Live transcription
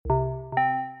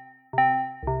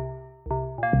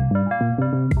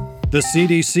The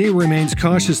CDC remains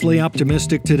cautiously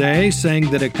optimistic today, saying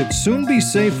that it could soon be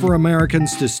safe for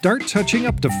Americans to start touching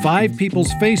up to 5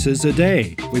 people's faces a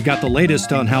day. We've got the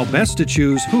latest on how best to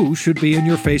choose who should be in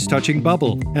your face-touching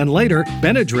bubble. And later,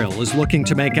 Benadryl is looking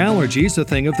to make allergies a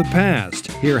thing of the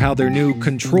past. Hear how their new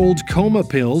controlled coma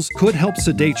pills could help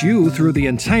sedate you through the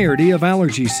entirety of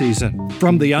allergy season.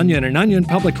 From The Onion and Onion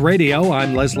Public Radio,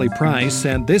 I'm Leslie Price,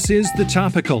 and this is The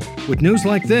Topical. With news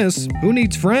like this, who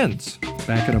needs friends?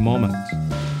 Back in a moment.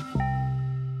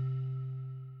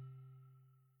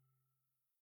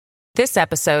 This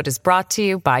episode is brought to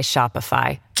you by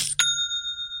Shopify.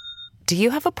 Do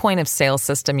you have a point of sale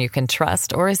system you can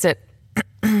trust, or is it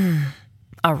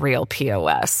a real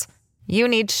POS? You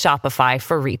need Shopify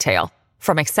for retail.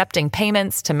 From accepting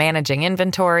payments to managing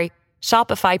inventory,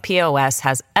 Shopify POS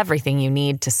has everything you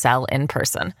need to sell in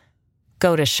person.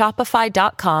 Go to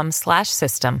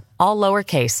shopify.com/system, all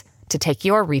lowercase, to take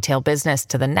your retail business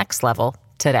to the next level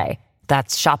today.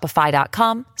 That's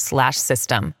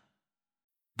shopify.com/system.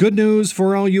 Good news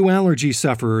for all you allergy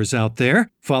sufferers out there.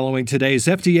 Following today's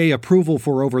FDA approval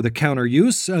for over-the-counter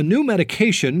use, a new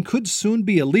medication could soon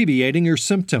be alleviating your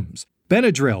symptoms.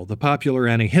 Benadryl, the popular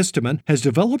antihistamine, has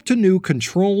developed a new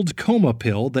controlled coma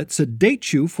pill that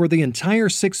sedates you for the entire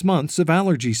 6 months of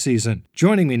allergy season.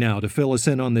 Joining me now to fill us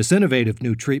in on this innovative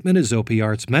new treatment is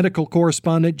OPR's medical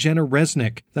correspondent, Jenna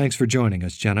Resnick. Thanks for joining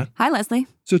us, Jenna. Hi, Leslie.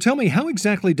 So tell me, how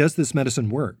exactly does this medicine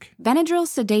work? Benadryl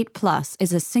Sedate Plus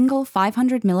is a single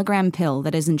 500 milligram pill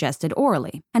that is ingested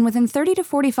orally. And within 30 to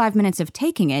 45 minutes of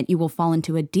taking it, you will fall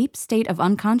into a deep state of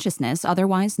unconsciousness,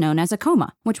 otherwise known as a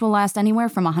coma, which will last anywhere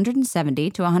from 170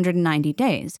 to 190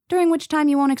 days, during which time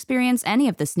you won't experience any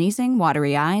of the sneezing,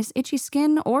 watery eyes, itchy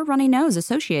skin, or runny nose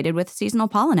associated with seasonal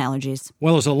pollen allergies.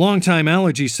 Well, as a longtime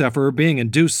allergy sufferer, being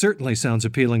induced certainly sounds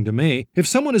appealing to me. If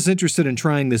someone is interested in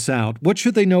trying this out, what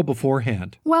should they know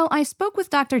beforehand? Well, I spoke with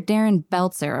Dr. Darren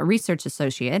Belzer, a research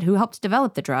associate who helped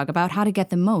develop the drug, about how to get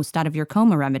the most out of your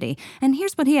coma remedy, and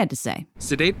here's what he had to say.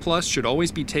 Sedate Plus should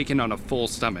always be taken on a full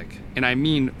stomach, and I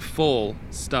mean full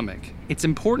stomach. It's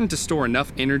important to store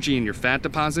enough energy in your fat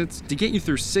deposits to get you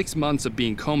through 6 months of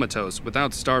being comatose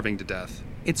without starving to death.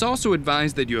 It's also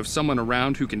advised that you have someone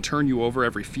around who can turn you over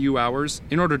every few hours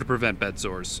in order to prevent bed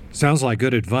sores. Sounds like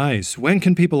good advice. When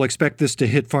can people expect this to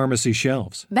hit pharmacy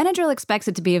shelves? Benadryl expects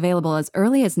it to be available as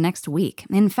early as next week.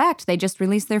 In fact, they just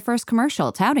released their first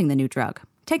commercial touting the new drug.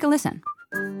 Take a listen.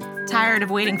 Tired of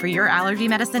waiting for your allergy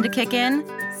medicine to kick in?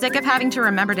 Sick of having to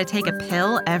remember to take a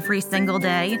pill every single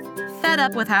day? Fed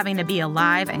up with having to be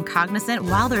alive and cognizant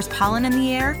while there's pollen in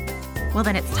the air? Well,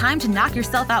 then it's time to knock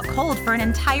yourself out cold for an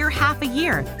entire half a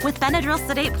year with Benadryl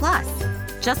Sedate Plus.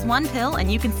 Just one pill and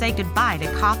you can say goodbye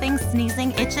to coughing,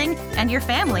 sneezing, itching, and your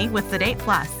family with Sedate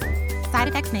Plus. Side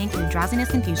effects may include drowsiness,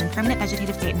 confusion, permanent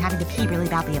vegetative state, and having to pee really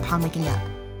badly upon waking up.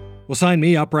 Well, sign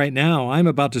me up right now. I'm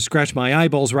about to scratch my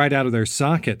eyeballs right out of their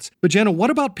sockets. But Jenna, what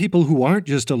about people who aren't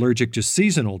just allergic to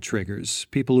seasonal triggers?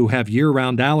 People who have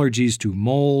year-round allergies to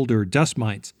mold or dust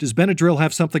mites. Does Benadryl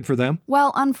have something for them?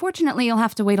 Well, unfortunately, you'll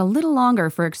have to wait a little longer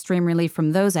for extreme relief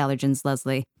from those allergens,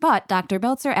 Leslie. But Dr.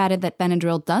 Belzer added that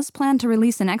Benadryl does plan to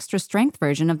release an extra-strength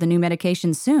version of the new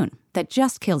medication soon that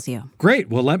just kills you. Great.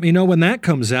 Well, let me know when that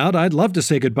comes out. I'd love to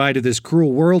say goodbye to this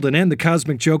cruel world and end the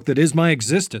cosmic joke that is my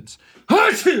existence.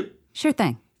 Sure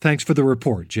thing. Thanks for the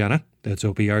report, Jenna. That's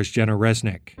OPR's Jenna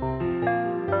Resnick.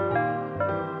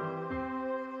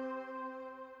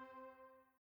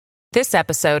 This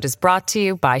episode is brought to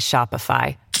you by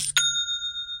Shopify.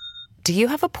 Do you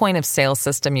have a point of sale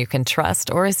system you can trust,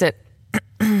 or is it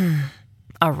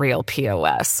a real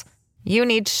POS? You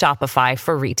need Shopify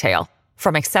for retail.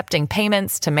 From accepting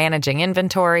payments to managing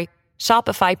inventory,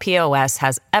 Shopify POS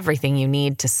has everything you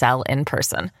need to sell in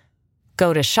person.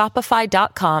 Go to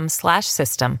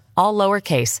shopify.com/system, all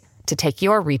lowercase, to take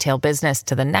your retail business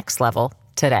to the next level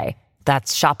today.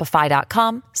 That's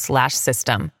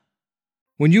shopify.com/system.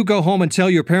 When you go home and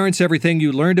tell your parents everything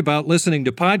you learned about listening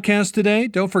to podcasts today,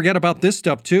 don't forget about this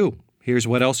stuff too. Here's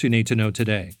what else you need to know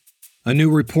today. A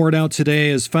new report out today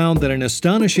has found that an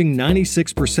astonishing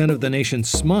 96% of the nation's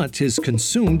smut is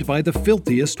consumed by the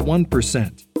filthiest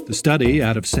 1%. The study,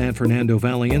 out of San Fernando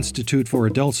Valley Institute for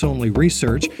Adults Only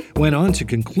Research, went on to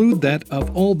conclude that of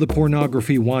all the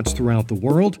pornography watched throughout the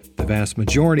world, the vast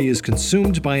majority is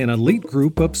consumed by an elite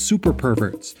group of super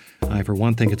perverts. I, for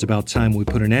one, think it's about time we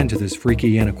put an end to this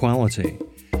freaky inequality.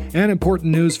 And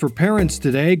important news for parents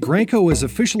today, Graco has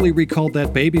officially recalled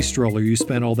that baby stroller you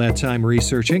spent all that time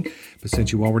researching. But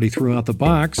since you already threw out the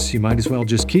box, you might as well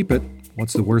just keep it.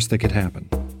 What's the worst that could happen?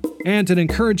 And an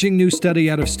encouraging new study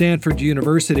out of Stanford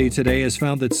University today has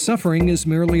found that suffering is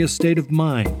merely a state of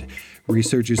mind.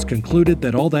 Researchers concluded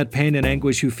that all that pain and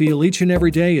anguish you feel each and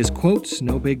every day is, quote,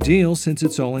 no big deal since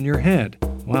it's all in your head.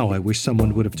 Wow, I wish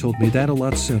someone would have told me that a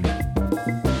lot sooner.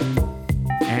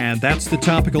 And that's The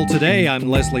Topical today. I'm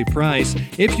Leslie Price.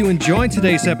 If you enjoyed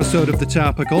today's episode of The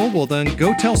Topical, well then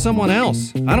go tell someone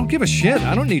else. I don't give a shit.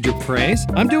 I don't need your praise.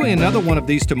 I'm doing another one of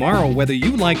these tomorrow, whether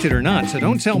you liked it or not, so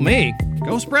don't tell me.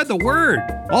 Go spread the word.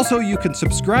 Also, you can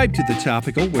subscribe to The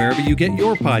Topical wherever you get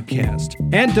your podcast.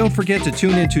 And don't forget to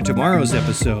tune into tomorrow's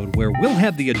episode, where we'll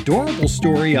have the adorable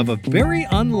story of a very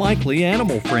unlikely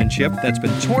animal friendship that's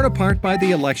been torn apart by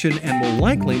the election and will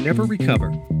likely never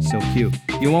recover. So cute.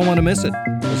 You won't want to miss it.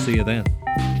 We'll see you then.